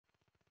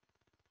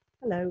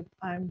Hello,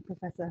 I'm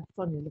Professor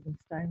Sonia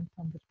Livingstone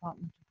from the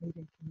Department of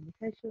Media and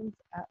Communications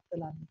at the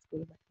London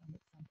School of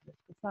Economics and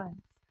Political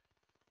Science.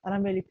 And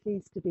I'm really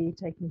pleased to be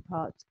taking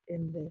part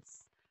in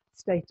this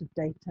State of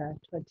Data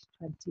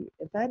 2020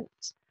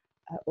 event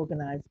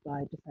organised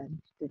by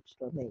Defend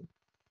Digital Me.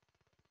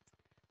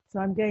 So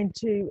I'm going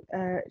to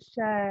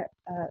share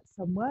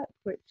some work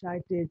which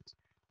I did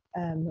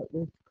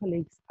with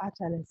colleagues at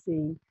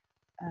LSE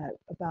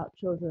about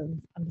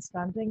children's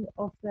understanding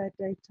of their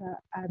data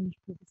and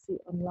privacy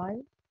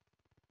online.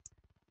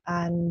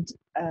 And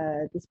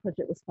this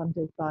project was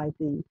funded by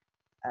the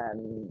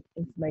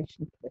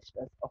Information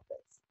Commissioner's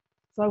Office.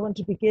 So I want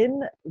to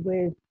begin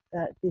with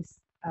this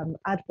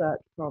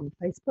advert from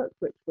Facebook,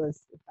 which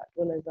was in fact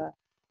all over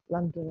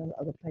London and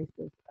other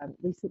places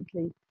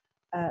recently,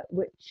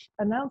 which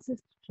announces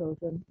to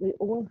children we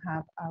all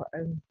have our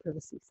own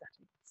privacy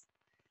settings.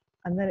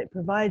 And then it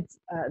provides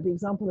the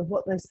example of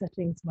what those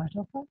settings might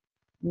offer.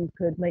 You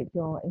could make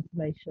your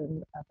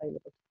information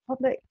available to the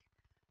public,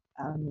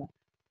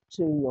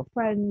 to your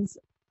friends,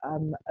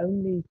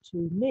 only to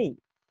me.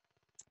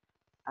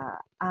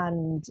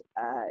 And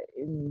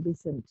in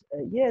recent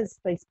years,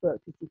 Facebook,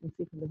 as you can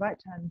see from the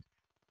right-hand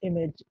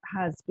image,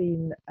 has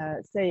been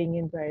saying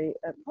in very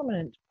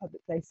prominent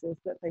public places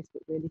that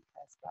Facebook really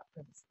cares about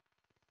privacy.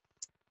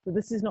 So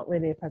this is not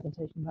really a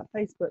presentation about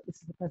Facebook,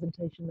 this is a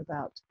presentation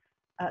about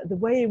the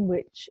way in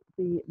which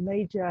the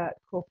major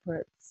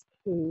corporates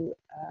who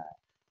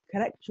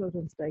collect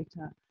children's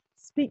data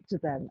speak to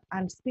them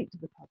and speak to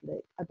the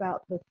public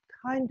about the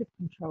kind of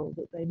control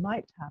that they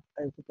might have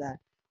over their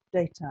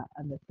data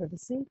and their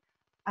privacy.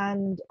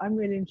 And I'm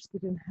really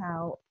interested in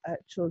how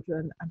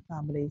children and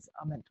families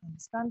are meant to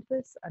understand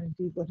this, and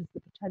indeed what is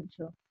the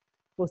potential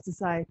for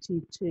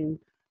society to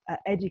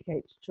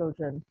educate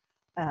children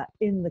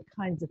in the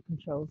kinds of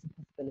controls and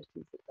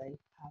possibilities that they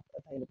have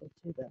available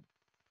to them.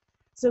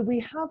 So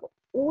we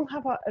all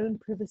have our own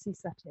privacy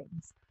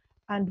settings,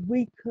 and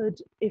we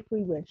could, if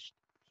we wished,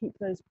 keep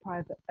those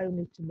private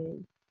only to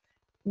me.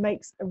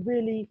 Makes a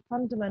really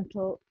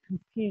fundamental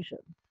confusion.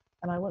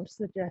 And I want to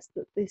suggest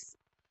that this,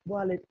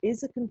 while it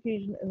is a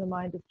confusion in the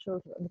mind of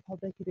children and the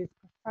public, it is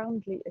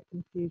profoundly a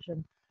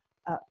confusion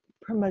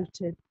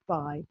promoted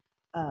by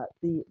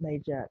the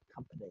major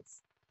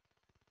companies.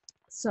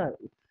 So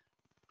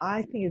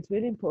I think it's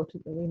really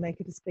important that we make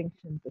a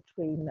distinction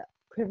between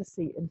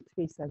privacy in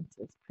three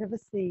senses.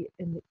 Privacy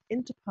in the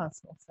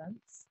interpersonal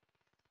sense.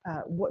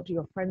 What do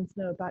your friends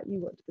know about you?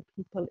 What do the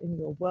people in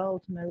your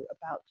world know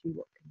about you?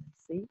 What can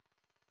they see?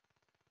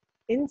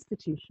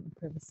 Institution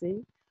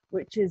privacy,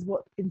 which is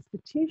what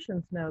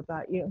institutions know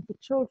about you. And for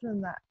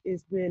children, that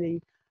is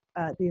really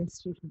the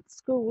institution of the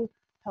school,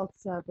 health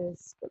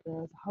service, but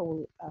there's a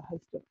whole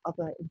host of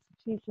other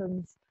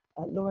institutions,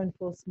 law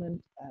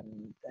enforcement,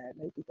 there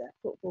may be their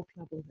football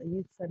club or their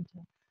youth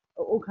centre,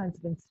 all kinds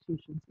of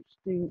institutions which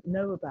do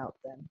know about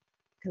them,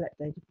 collect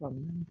data from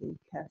them. The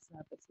care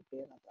service would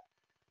be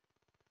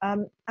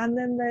another. And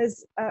then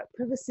there's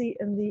privacy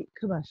in the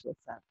commercial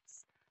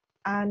sense.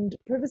 And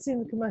privacy in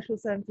the commercial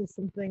sense is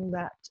something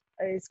that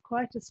is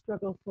quite a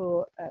struggle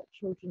for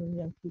children and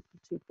young people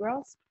to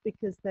grasp,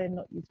 because they're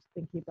not used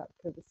to thinking about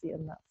privacy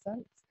in that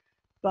sense.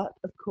 But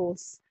of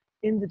course,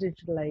 in the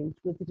digital age,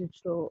 with the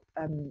digital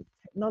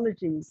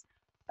technologies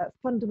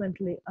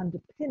fundamentally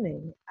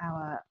underpinning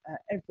our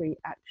every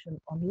action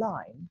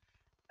online,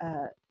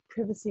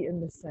 privacy in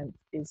this sense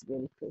is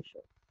really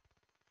crucial.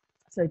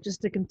 So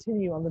just to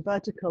continue on the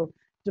vertical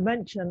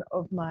dimension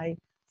of my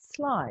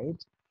slide,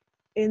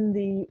 in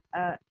the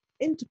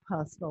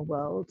interpersonal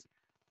world,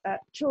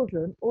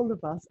 children, all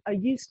of us, are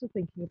used to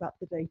thinking about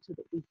the data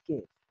that we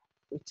give.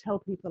 We tell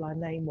people our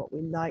name, what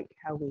we like,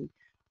 how we,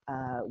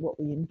 what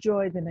we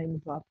enjoy, the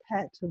name of our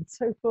pet, and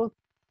so forth.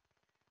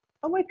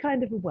 And we're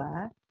kind of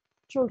aware,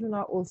 children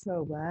are also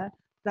aware,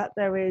 that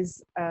there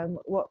is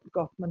what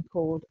Goffman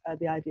called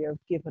the idea of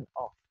given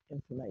off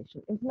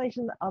information.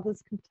 Information that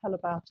others can tell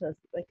about us,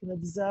 that they can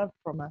observe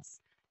from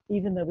us,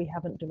 even though we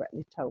haven't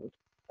directly told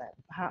them.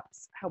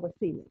 Perhaps how we're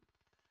feeling,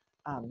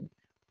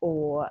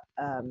 or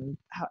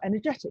how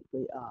energetic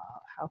we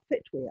are, how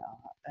fit we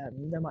are.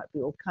 There might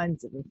be all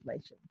kinds of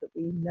information that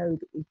we know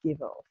that we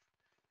give off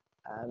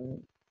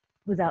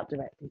without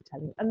directly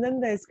telling. And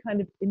then there's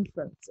kind of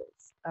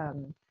inferences.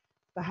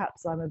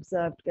 Perhaps I'm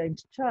observed going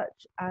to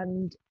church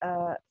and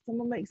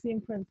someone makes the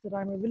inference that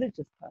I'm a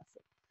religious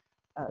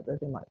person, though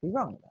they might be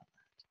wrong about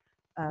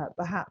that.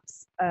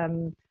 Perhaps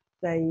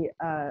they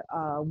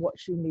are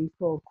watching me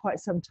for quite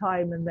some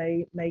time and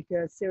they make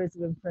a series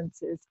of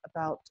inferences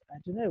about, I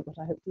don't know, what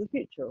I hope for the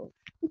future, or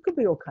it could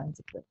be all kinds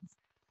of things.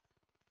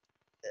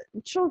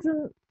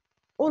 Children,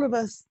 all of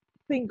us,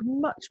 think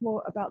much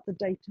more about the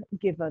data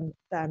given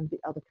than the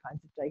other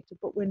kinds of data,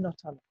 but we're not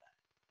unaware.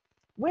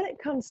 When it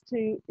comes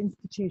to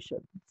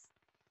institutions,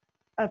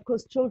 of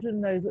course,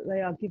 children know that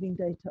they are giving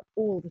data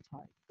all the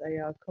time. They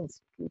are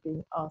constantly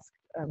being asked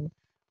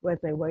where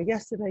they were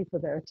yesterday, for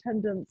their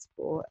attendance,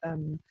 for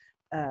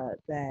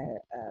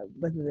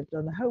whether they've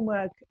done the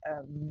homework.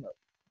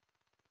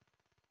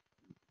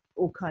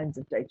 All kinds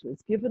of data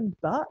is given,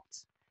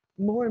 but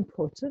more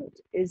important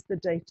is the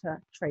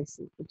data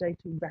traces, the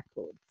data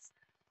records.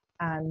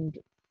 And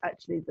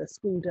actually the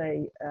school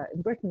day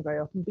in Britain very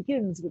often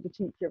begins with the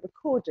teacher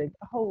recording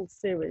a whole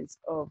series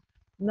of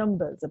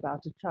numbers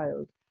about a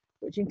child,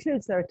 which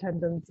includes their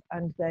attendance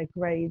and their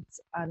grades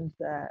and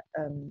their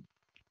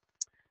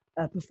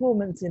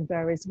performance in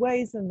various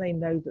ways, and they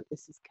know that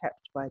this is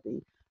kept by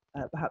the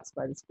perhaps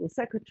by the school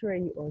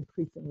secretary or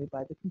increasingly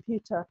by the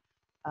computer.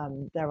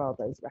 There are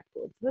those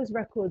records. Those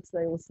records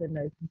they also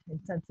know contain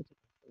sensitive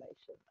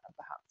information, and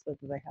perhaps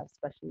whether they have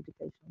special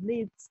educational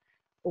needs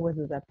or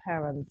whether their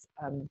parents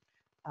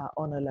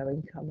on a low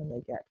income and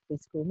they get free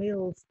school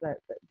meals, that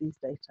these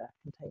data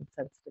contain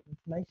sensitive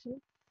information.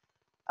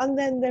 And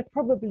then they're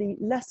probably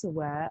less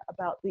aware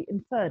about the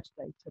inferred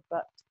data,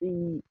 but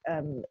the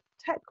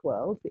tech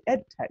world, the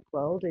ed tech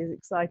world, is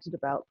excited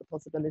about the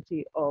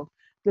possibility of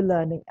the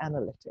learning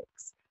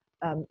analytics.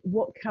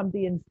 What can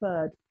be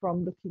inferred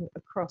from looking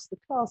across the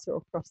class or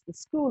across the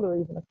school or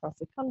even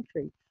across a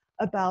country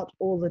about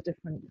all the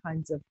different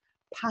kinds of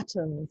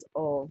patterns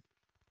of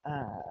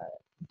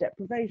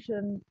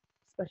deprivation,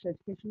 special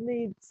education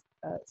needs,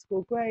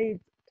 school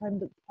grades,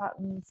 attendance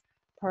patterns,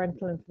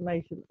 parental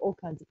information, all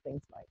kinds of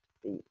things might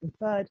be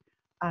inferred,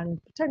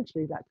 and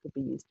potentially that could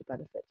be used to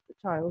benefit the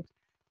child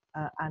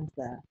and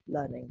their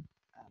learning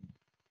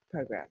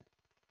program.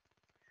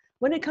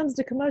 When it comes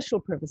to commercial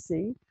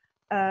privacy,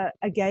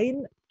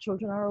 again,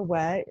 children are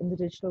aware in the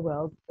digital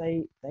world,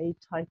 they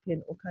type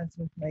in all kinds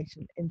of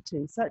information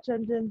into search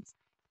engines,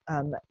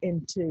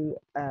 into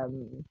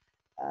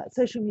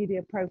social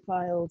media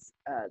profiles,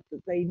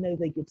 that they know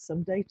they give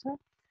some data.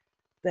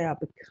 They are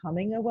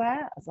becoming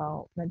aware, as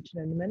I'll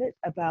mention in a minute,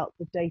 about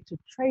the data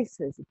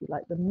traces, if you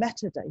like, the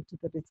metadata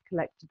that is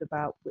collected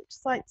about which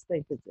sites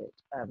they visit,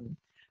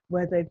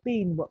 where they've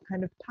been, what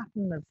kind of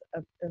pattern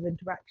of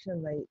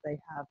interaction they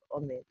have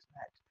on the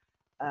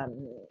internet,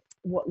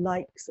 what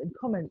likes and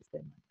comments they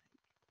might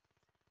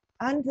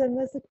make. And then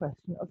there's the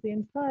question of the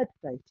inferred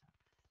data.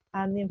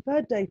 And the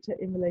inferred data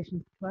in relation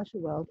to the commercial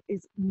world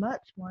is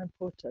much more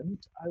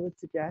important, I would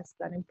suggest,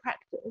 than in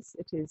practice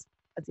it is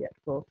as yet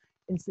for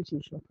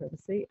institutional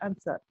privacy, and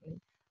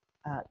certainly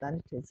than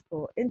it is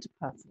for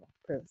interpersonal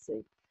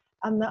privacy.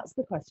 And that's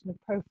the question of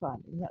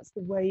profiling. That's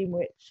the way in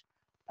which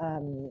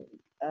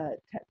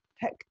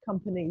tech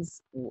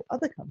companies, or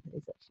other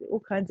companies actually, all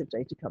kinds of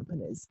data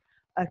companies,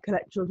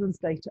 collect children's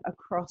data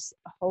across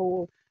a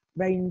whole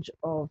range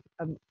of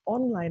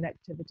online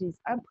activities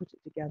and put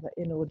it together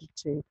in order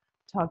to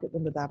target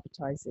them with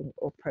advertising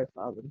or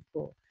profile them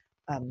for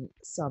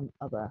some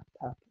other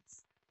purpose.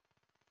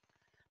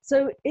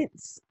 So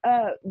it's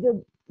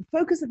the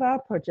focus of our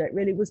project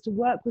really was to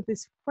work with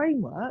this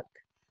framework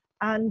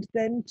and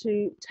then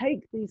to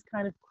take these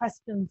kind of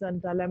questions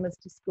and dilemmas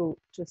to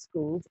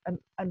schools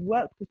and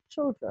work with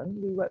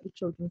children. We work with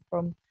children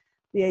from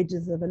the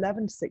ages of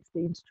 11 to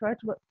 16 to try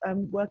to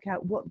work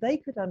out what they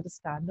could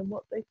understand and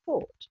what they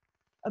thought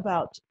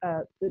about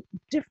the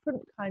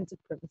different kinds of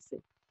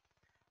privacy,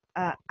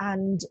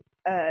 and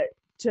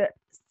to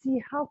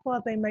see how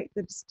far they make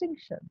the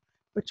distinction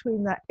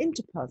between that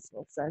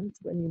interpersonal sense,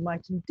 when you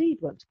might indeed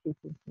want to keep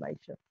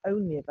information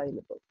only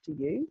available to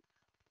you,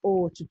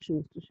 or to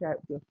choose to share it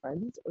with your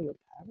friends or your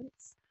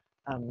parents,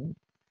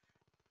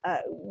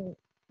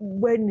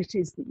 when it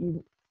is that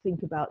you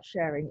think about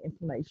sharing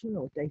information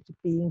or data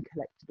being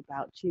collected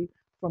about you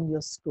from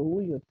your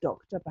school, your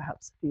doctor,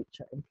 perhaps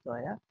future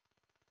employer,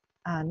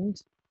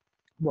 and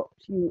what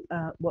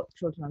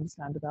children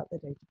understand about their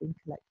data being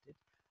collected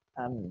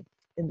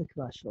in the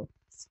commercial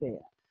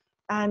sphere.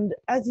 And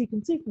as you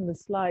can see from the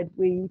slide,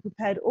 we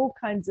prepared all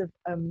kinds of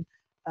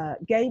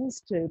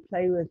games to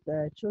play with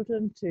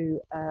children. To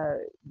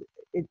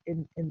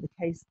in the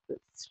case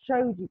that's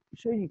showed,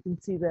 you can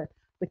see the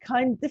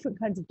different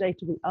kinds of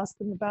data we asked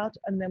them about,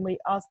 and then we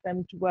asked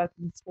them to work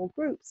in small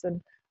groups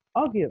and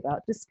argue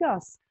about,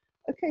 discuss.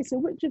 Okay, so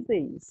which of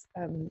these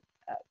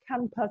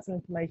can personal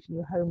information,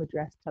 your home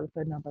address,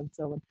 telephone number, and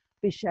so on,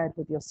 be shared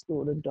with your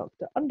school and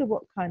doctor? Under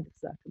what kind of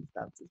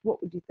circumstances? What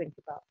would you think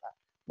about that?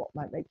 What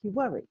might make you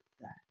worry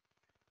there?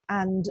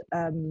 And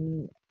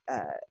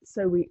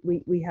so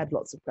we had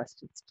lots of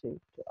questions to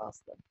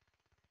ask them.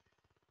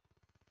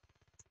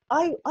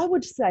 I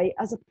would say,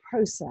 as a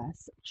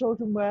process,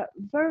 children were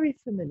very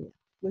familiar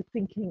with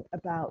thinking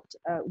about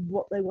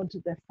what they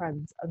wanted their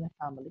friends and their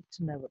family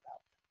to know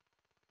about.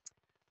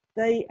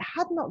 They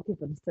had not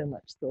given so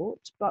much thought,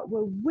 but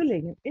were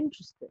willing and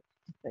interested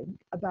to think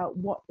about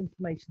what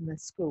information their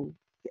school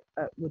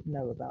would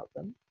know about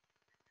them.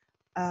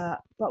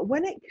 But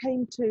when it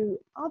came to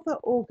other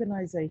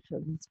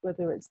organizations,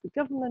 whether it's the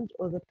government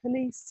or the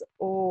police,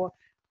 or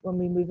when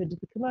we move into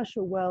the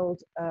commercial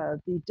world,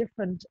 the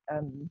different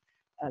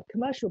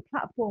commercial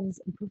platforms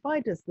and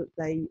providers that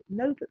they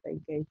know that they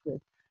engage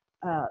with,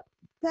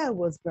 there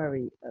was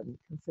very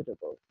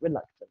considerable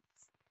reluctance.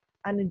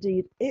 And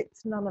indeed,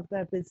 it's none of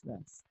their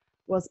business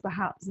was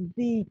perhaps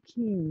the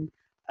key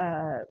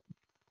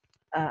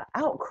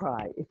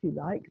outcry, if you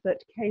like,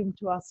 that came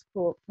to us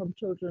from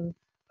children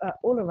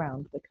all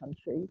around the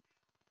country,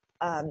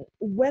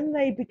 when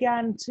they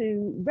began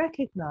to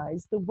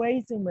recognize the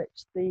ways in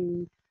which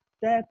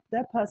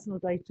their personal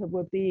data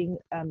were being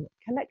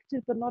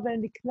collected, but not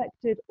only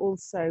collected,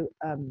 also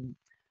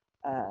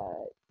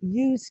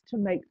used to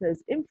make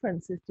those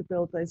inferences, to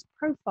build those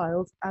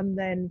profiles, and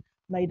then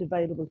made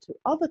available to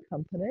other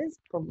companies,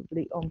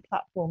 probably on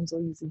platforms or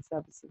using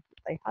services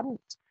that they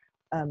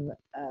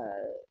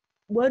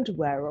weren't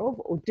aware of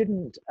or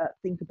didn't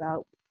think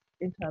about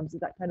in terms of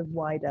that kind of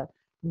wider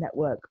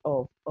network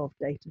of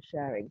data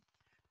sharing.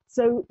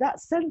 So that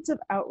sense of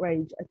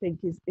outrage, I think,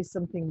 is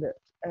something that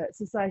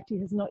society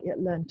has not yet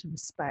learned to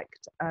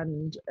respect,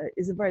 and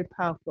is a very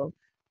powerful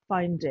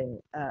finding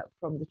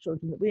from the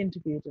children that we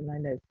interviewed, and I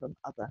know from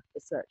other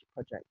research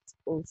projects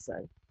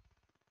also.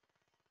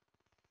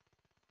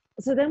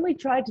 So then we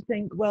tried to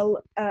think,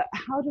 well,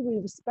 how do we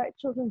respect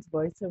children's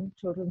voice and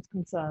children's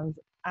concerns,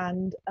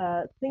 and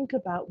think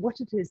about what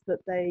it is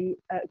that they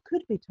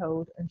could be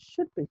told and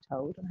should be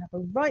told and have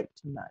a right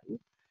to know.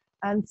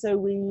 And so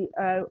we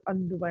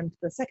underwent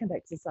the second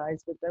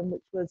exercise with them,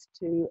 which was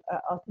to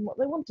ask them what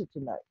they wanted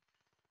to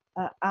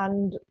know.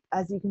 And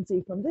as you can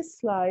see from this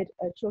slide,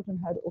 children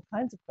had all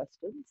kinds of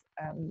questions,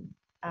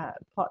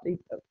 partly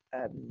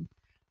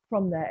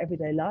from their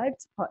everyday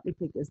lives, partly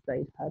because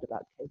they'd heard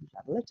about Cambridge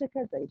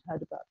Analytica, they'd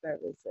heard about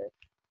various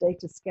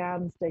data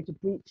scams, data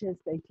breaches,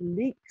 data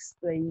leaks.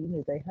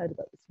 They heard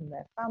about this from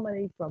their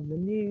family, from the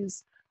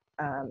news,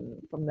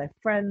 from their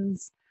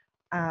friends.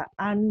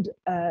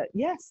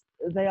 Yes,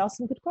 they asked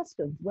some good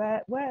questions.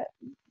 Where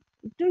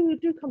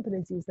do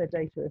companies use their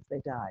data if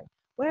they die?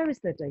 Where is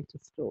their data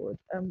stored?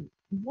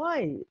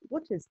 Why?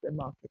 What is the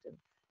market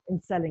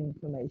in selling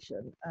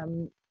information?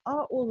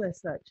 Are all their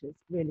searches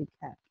really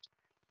kept?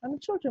 And the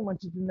children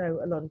wanted to know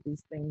a lot of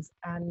these things,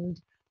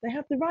 and they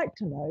have the right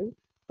to know,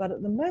 but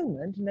at the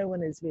moment, no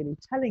one is really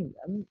telling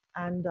them.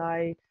 And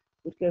I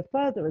would go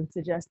further and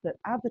suggest that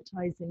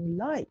advertising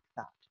like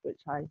that, which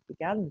I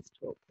began this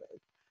talk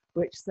with,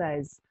 which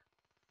says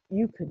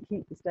you can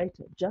keep this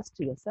data just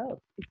to yourself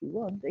if you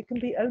want, it can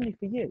be only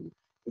for you,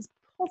 is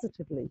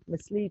positively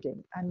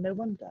misleading, and no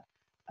wonder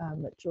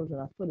that children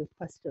are full of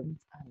questions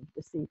and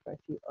receive very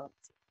few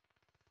answers.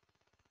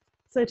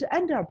 So to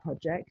end our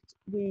project,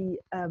 we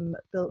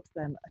built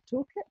them a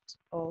toolkit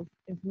of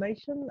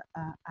information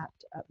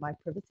at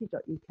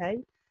myprivacy.uk,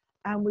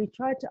 and we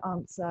tried to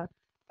answer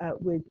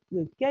with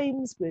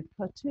games, with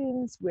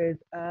cartoons, with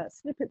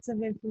snippets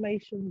of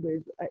information,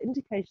 with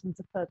indications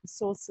of further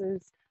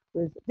sources,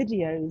 with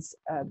videos.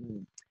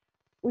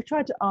 We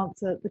tried to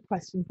answer the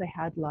questions they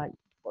had, like,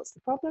 what's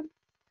the problem?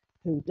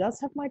 Who does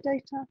have my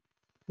data?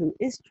 Who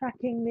is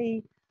tracking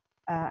me?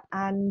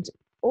 And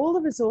all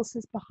the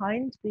resources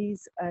behind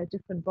these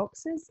different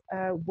boxes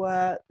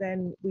were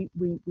then, we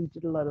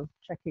did a lot of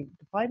checking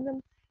to find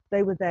them.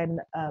 They were then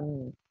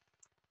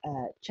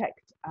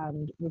checked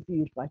and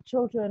reviewed by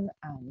children,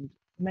 and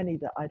many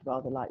that I'd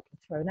rather like were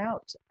thrown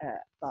out,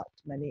 but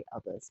many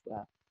others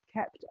were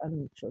kept,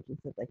 and children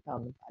said they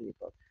found them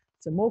valuable.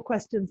 So more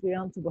questions we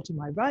answered: what are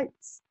my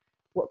rights?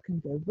 What can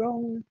go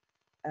wrong?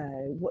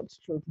 What do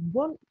children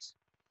want?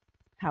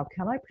 How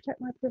can I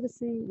protect my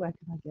privacy? Where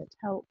can I get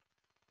help?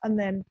 And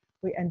then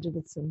we ended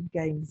with some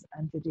games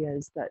and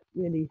videos that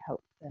really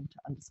helped them to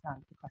understand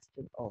the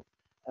question of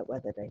where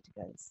their data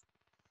goes.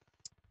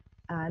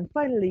 And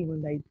finally, we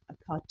made a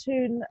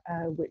cartoon,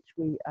 which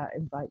we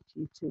invite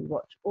you to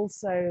watch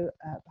also.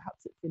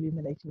 Perhaps it's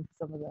illuminating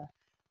for some of the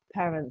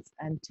parents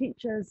and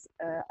teachers.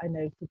 I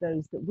know for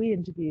those that we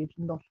interviewed,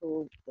 not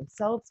all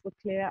themselves were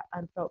clear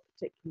and felt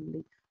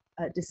particularly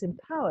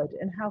disempowered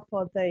in how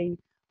far they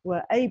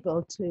were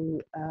able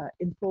to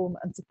inform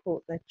and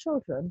support their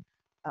children,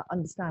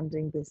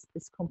 understanding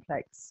this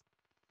complex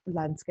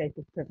landscape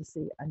of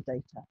privacy and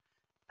data.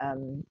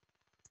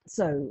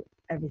 So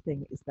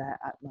everything is there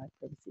at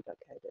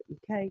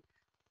myprivacy.co.uk,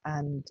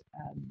 and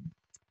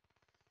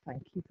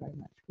thank you very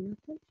much for your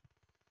attention.